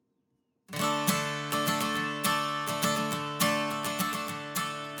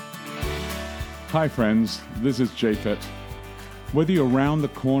Hi friends, this is Japhet. Whether you're around the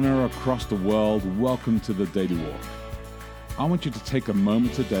corner or across the world, welcome to the Daily Walk. I want you to take a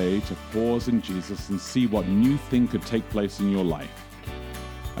moment today to pause in Jesus and see what new thing could take place in your life.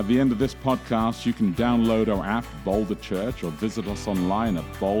 At the end of this podcast, you can download our app, Boulder Church, or visit us online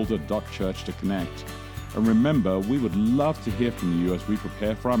at boulder.church to connect. And remember, we would love to hear from you as we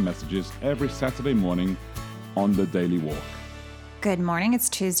prepare for our messages every Saturday morning on the Daily Walk. Good morning. It's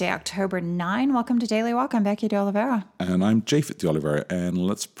Tuesday, October 9. Welcome to Daily Walk. I'm Becky de Oliveira. And I'm Japhet de Oliveira, and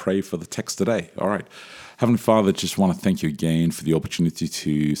let's pray for the text today. All right. Heavenly Father, just want to thank you again for the opportunity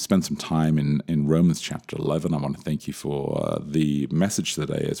to spend some time in Romans chapter 11. I want to thank you for the message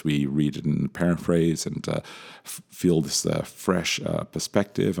today as we read it in paraphrase and feel this fresh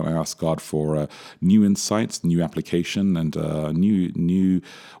perspective. And I ask God for new insights, new application, and new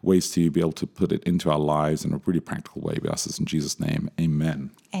ways to be able to put it into our lives in a really practical way. We ask this in Jesus' name.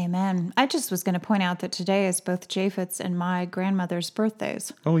 Amen. Amen. I just was going to point out that today is both Japhet's and my grandmother's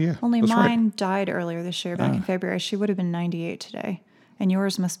birthdays. Oh, yeah. Only that's mine right. died earlier this year, back in February. She would have been 98 today. And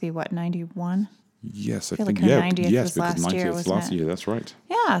yours must be, what, 91? Yes, I feel think, like her yeah. 90th Yes, was because last 90th year, was wasn't last it? year. That's right.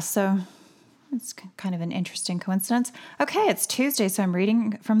 Yeah, so it's kind of an interesting coincidence. Okay, it's Tuesday, so I'm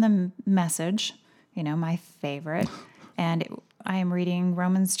reading from the Message, my favorite. And I am reading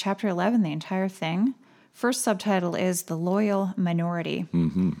Romans chapter 11, the entire thing. First subtitle is The Loyal Minority.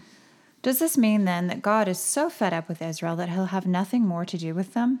 Mm-hmm. Does this mean then that God is so fed up with Israel that he'll have nothing more to do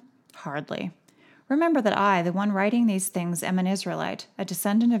with them? Hardly. Remember that I, the one writing these things, am an Israelite, a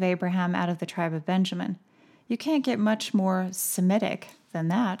descendant of Abraham out of the tribe of Benjamin. You can't get much more Semitic than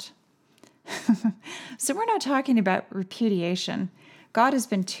that. So we're not talking about repudiation. God has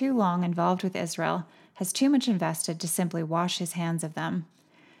been too long involved with Israel, has too much invested to simply wash his hands of them.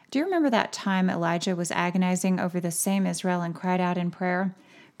 Do you remember that time Elijah was agonizing over the same Israel and cried out in prayer,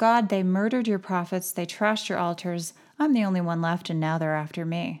 God, they murdered your prophets, they trashed your altars, I'm the only one left and now they're after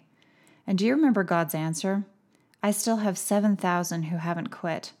me. And do you remember God's answer? I still have 7,000 who haven't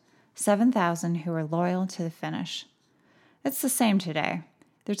quit, 7,000 who are loyal to the finish. It's the same today.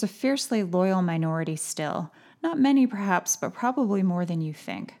 There's a fiercely loyal minority still, not many perhaps, but probably more than you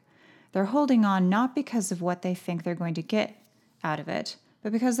think. They're holding on not because of what they think they're going to get out of it,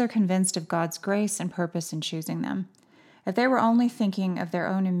 but because they're convinced of God's grace and purpose in choosing them. If they were only thinking of their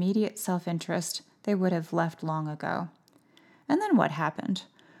own immediate self-interest, they would have left long ago. And then what happened?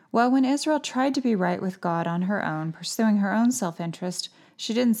 Well, when Israel tried to be right with God on her own, pursuing her own self-interest,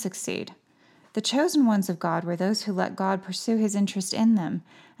 she didn't succeed. The chosen ones of God were those who let God pursue his interest in them,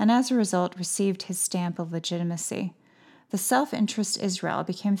 and as a result received his stamp of legitimacy. The self-interest Israel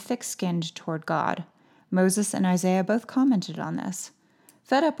became thick-skinned toward God. Moses and Isaiah both commented on this.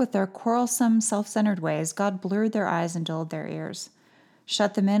 Fed up with their quarrelsome, self-centered ways, God blurred their eyes and dulled their ears,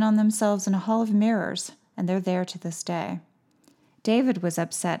 shut them in on themselves in a hall of mirrors, and they're there to this day. David was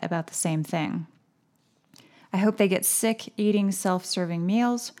upset about the same thing. I hope they get sick eating self-serving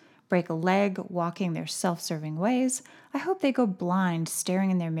meals, break a leg walking their self-serving ways. I hope they go blind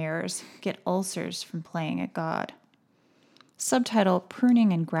staring in their mirrors, get ulcers from playing at God. Subtitle,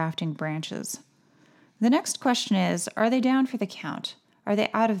 Pruning and Grafting Branches. The next question is, are they down for the count? Are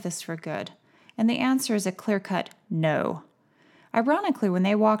they out of this for good? And the answer is a clear-cut no. Ironically, when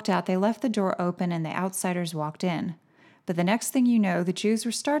they walked out, they left the door open and the outsiders walked in. But the next thing you know, the Jews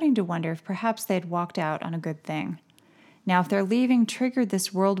were starting to wonder if perhaps they had walked out on a good thing. Now, if their leaving triggered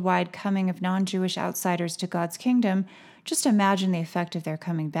this worldwide coming of non-Jewish outsiders to God's kingdom, just imagine the effect of their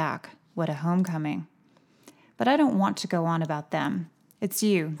coming back. What a homecoming. But I don't want to go on about them. It's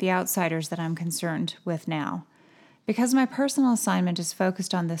you, the outsiders, that I'm concerned with now. Because my personal assignment is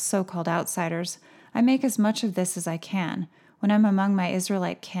focused on the so-called outsiders, I make as much of this as I can when I'm among my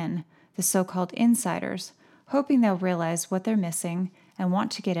Israelite kin, the so-called insiders, hoping they'll realize what they're missing and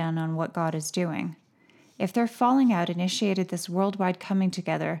want to get in on what God is doing. If their falling out initiated this worldwide coming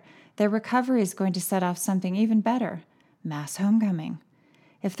together, their recovery is going to set off something even better, mass homecoming.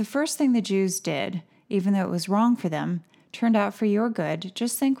 If the first thing the Jews did, even though it was wrong for them, turned out for your good,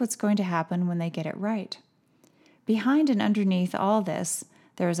 just think what's going to happen when they get it right. Behind and underneath all this,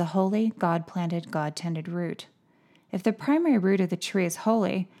 there is a holy, God-planted, God-tended root. If the primary root of the tree is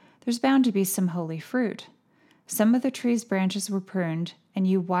holy, there's bound to be some holy fruit. Some of the tree's branches were pruned, and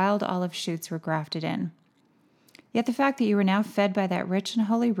you wild olive shoots were grafted in. Yet the fact that you are now fed by that rich and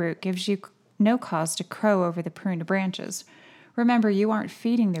holy root gives you no cause to crow over the pruned branches. Remember, you aren't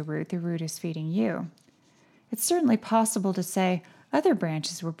feeding the root is feeding you. It's certainly possible to say, other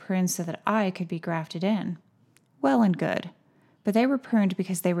branches were pruned so that I could be grafted in. Well and good, but they were pruned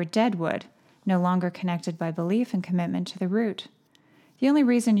because they were dead wood, no longer connected by belief and commitment to the root. The only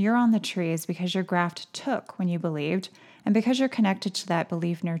reason you're on the tree is because your graft took when you believed, and because you're connected to that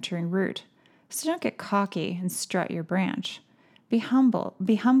belief-nurturing root. So don't get cocky and strut your branch. Be humble.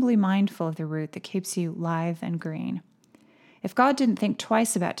 Be humbly mindful of the root that keeps you lithe and green. If God didn't think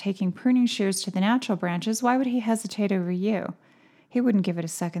twice about taking pruning shears to the natural branches, why would he hesitate over you? He wouldn't give it a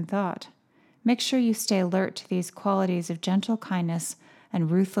second thought. Make sure you stay alert to these qualities of gentle kindness and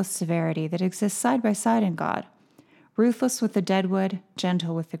ruthless severity that exist side by side in God. Ruthless with the dead wood,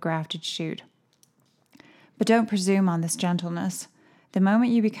 gentle with the grafted shoot. But don't presume on this gentleness. The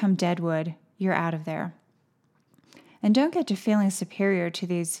moment you become dead wood, you're out of there. And don't get to feeling superior to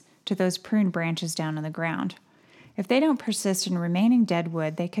those pruned branches down on the ground. If they don't persist in remaining dead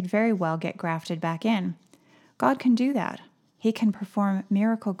wood, they could very well get grafted back in. God can do that. He can perform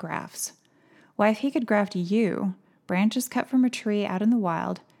miracle grafts. Why, if he could graft you, branches cut from a tree out in the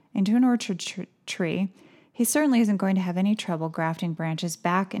wild, into an orchard tree, he certainly isn't going to have any trouble grafting branches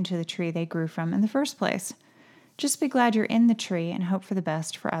back into the tree they grew from in the first place. Just be glad you're in the tree and hope for the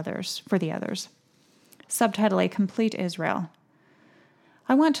best for the others. Subtitle: A Complete Israel.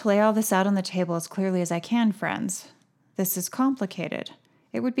 I want to lay all this out on the table as clearly as I can, friends. This is complicated.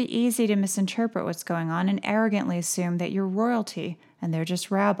 It would be easy to misinterpret what's going on and arrogantly assume that you're royalty and they're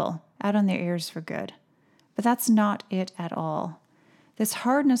just rabble, out on their ears for good. But that's not it at all. This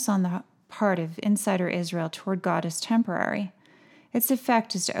hardness on the part of insider Israel toward God is temporary. Its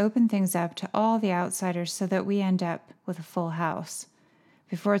effect is to open things up to all the outsiders so that we end up with a full house.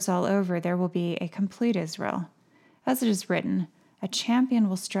 Before it's all over, there will be a complete Israel. As it is written, a champion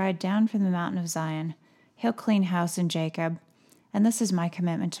will stride down from the mountain of Zion. He'll clean house in Jacob. And this is my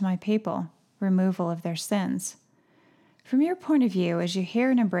commitment to my people, removal of their sins. From your point of view, as you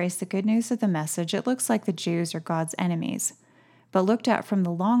hear and embrace the good news of the message, it looks like the Jews are God's enemies. But looked at from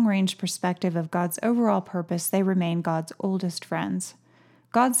the long-range perspective of God's overall purpose, they remain God's oldest friends.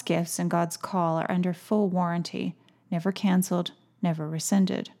 God's gifts and God's call are under full warranty, never canceled, never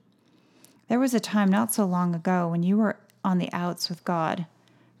rescinded. There was a time not so long ago when you were on the outs with God,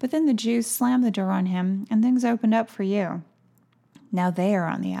 but then the Jews slammed the door on him and things opened up for you. Now they are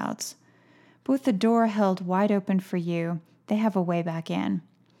on the outs. But with the door held wide open for you, they have a way back in.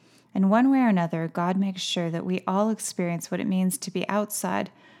 In one way or another, God makes sure that we all experience what it means to be outside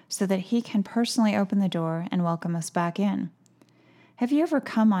so that he can personally open the door and welcome us back in. Have you ever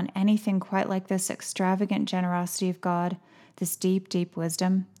come on anything quite like this extravagant generosity of God, this deep, deep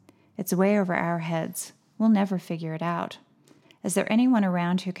wisdom? It's way over our heads. We'll never figure it out. Is there anyone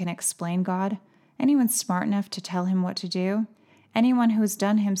around who can explain God? Anyone smart enough to tell him what to do? Anyone who has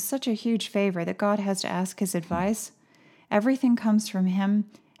done him such a huge favor that God has to ask his advice? Everything comes from him.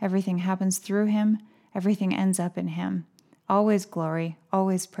 Everything happens through him. Everything ends up in him. Always glory,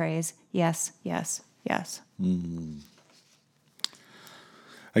 always praise. Yes, yes, yes.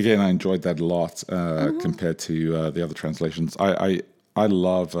 Again, I enjoyed that a lot compared to the other translations. I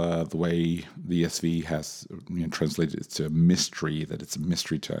love the way the ESV has translated it to a mystery, that it's a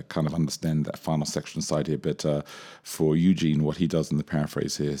mystery to kind of understand that final section side here. But for Eugene, what he does in the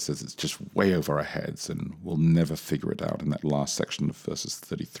paraphrase here says it's just way over our heads and we'll never figure it out in that last section of verses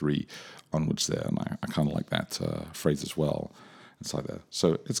 33 onwards there. And I kind of like that phrase as well inside there.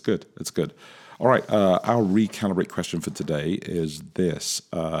 So it's good. It's good. All right, our recalibrate question for today is this.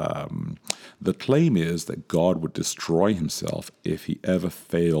 The claim is that God would destroy himself if he ever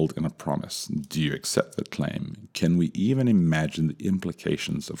failed in a promise. Do you accept that claim? Can we even imagine the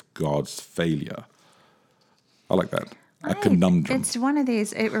implications of God's failure? I like that. A conundrum. It's one of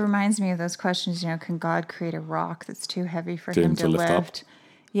these, it reminds me of those questions, can God create a rock that's too heavy for him to lift?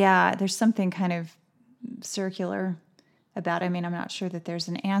 Yeah, there's something kind of circular about it. I mean, I'm not sure that there's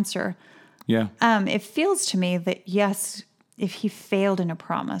an answer. Yeah. It feels to me that, yes, if he failed in a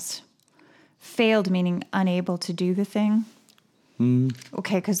promise, failed meaning unable to do the thing.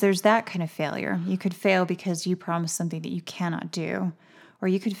 Okay, because there's that kind of failure. You could fail because you promised something that you cannot do. Or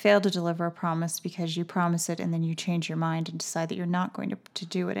you could fail to deliver a promise because you promise it and then you change your mind and decide that you're not going to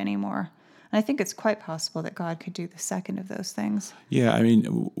do it anymore. And I think it's quite possible that God could do the second of those things. Yeah, I mean,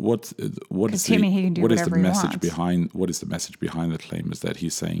 what is the message behind the claim? Is that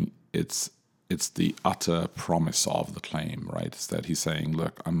he's saying it's the utter promise of the claim, right? It's that he's saying,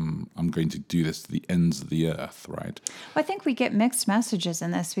 look, I'm going to do this to the ends of the earth, right? Well, I think we get mixed messages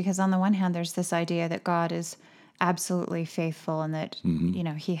in this because on the one hand, there's this idea that God is absolutely faithful and that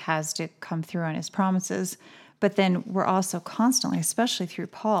he has to come through on his promises. But then we're also constantly, especially through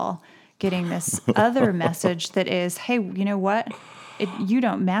Paul, getting this other message that is, hey, you know what? You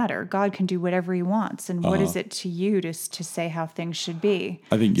don't matter. God can do whatever he wants. And what is it to you to say how things should be?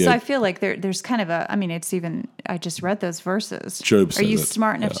 I think, So I feel like there's kind of it's even, I just read those verses. Job says Are you it.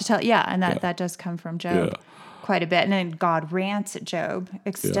 smart enough to tell? Yeah. And that does come from Job Yeah. quite a bit. And then God rants at Job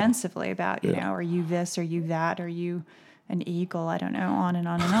extensively about, you know, are you this, are you that, are you an eagle? I don't know, on and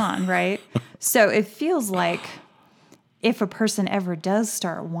on and on, right? So it feels like if a person ever does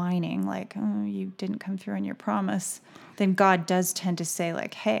start whining, like, oh, you didn't come through on your promise, then God does tend to say,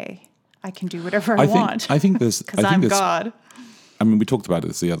 like, hey, I can do whatever I want. I think there's... Because I'm God. I mean, we talked about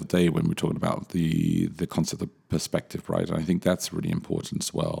this the other day when we were talking about the concept of perspective, right? And I think that's really important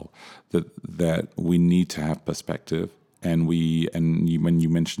as well, that we need to have perspective. And when you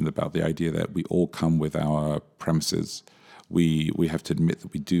mentioned about the idea that we all come with our premises, we have to admit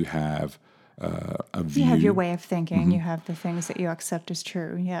that we do have a view. You have your way of thinking. You have the things that you accept as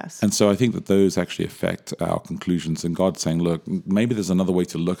true, yes. And so I think that those actually affect our conclusions. And God's saying, look, maybe there's another way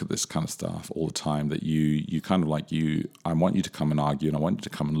to look at this kind of stuff all the time, that you kind of like I want you to come and argue, and I want you to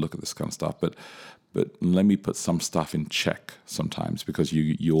come and look at this kind of stuff. But let me put some stuff in check sometimes, because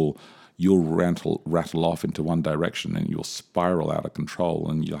you'll rattle off into one direction and you'll spiral out of control,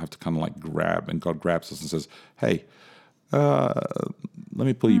 and you'll have to kind of like grab. And God grabs us and says, hey, let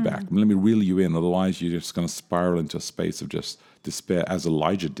me pull you back. Let me reel you in. Otherwise, you're just going to spiral into a space of just despair, as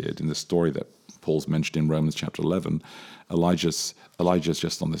Elijah did in the story that Paul's mentioned in Romans chapter 11. Elijah's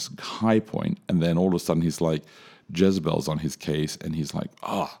just on this high point, and then all of a sudden he's like, Jezebel's on his case, and he's like,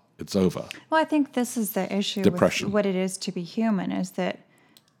 it's over. Well, I think this is the issue Depression. with what it is to be human, is that,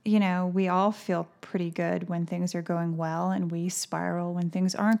 you know, we all feel pretty good when things are going well, and we spiral when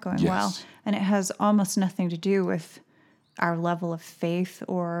things aren't going well. And it has almost nothing to do with our level of faith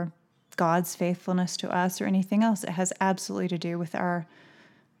or God's faithfulness to us or anything else. It has absolutely to do with our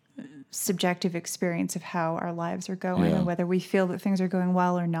subjective experience of how our lives are going and whether we feel that things are going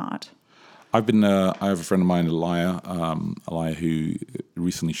well or not. I have a friend of mine, Elia, who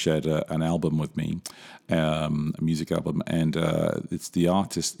recently shared an album with me, a music album, and the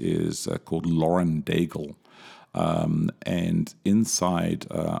artist is called Lauren Daigle. And inside,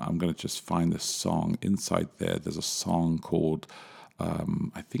 I'm going to just find the song. Inside there's a song called, I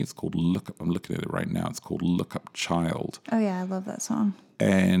think it's called Look Up. I'm looking at it right now. It's called Look Up Child. Oh, yeah, I love that song.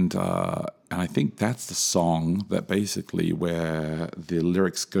 And I think that's the song that basically where the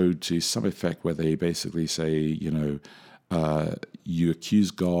lyrics go to some effect where they basically say, you know, you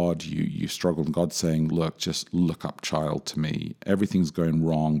accuse God, you struggle, and God's saying, look, just look up, child, to me. Everything's going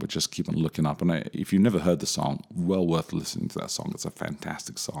wrong, but just keep on looking up. And if you've never heard the song, well worth listening to that song. It's a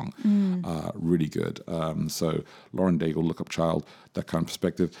fantastic song, really good. So Lauren Daigle, Look Up, Child, that kind of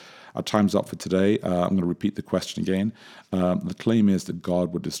perspective. Our time's up for today. I'm going to repeat the question again. The claim is that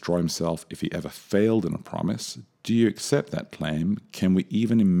God would destroy himself if he ever failed in a promise. Do you accept that claim? Can we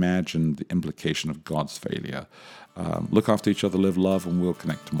even imagine the implication of God's failure? Look after each other, live love, and we'll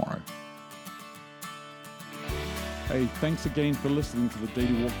connect tomorrow. Hey, thanks again for listening to the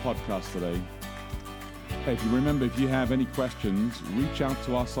Daily Walk podcast today. Hey, if you have any questions, reach out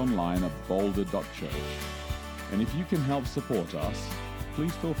to us online at boulder.church. And if you can help support us,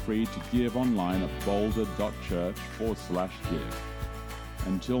 please feel free to give online at boulder.church/give.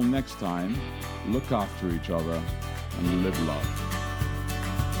 Until next time, look after each other and live love.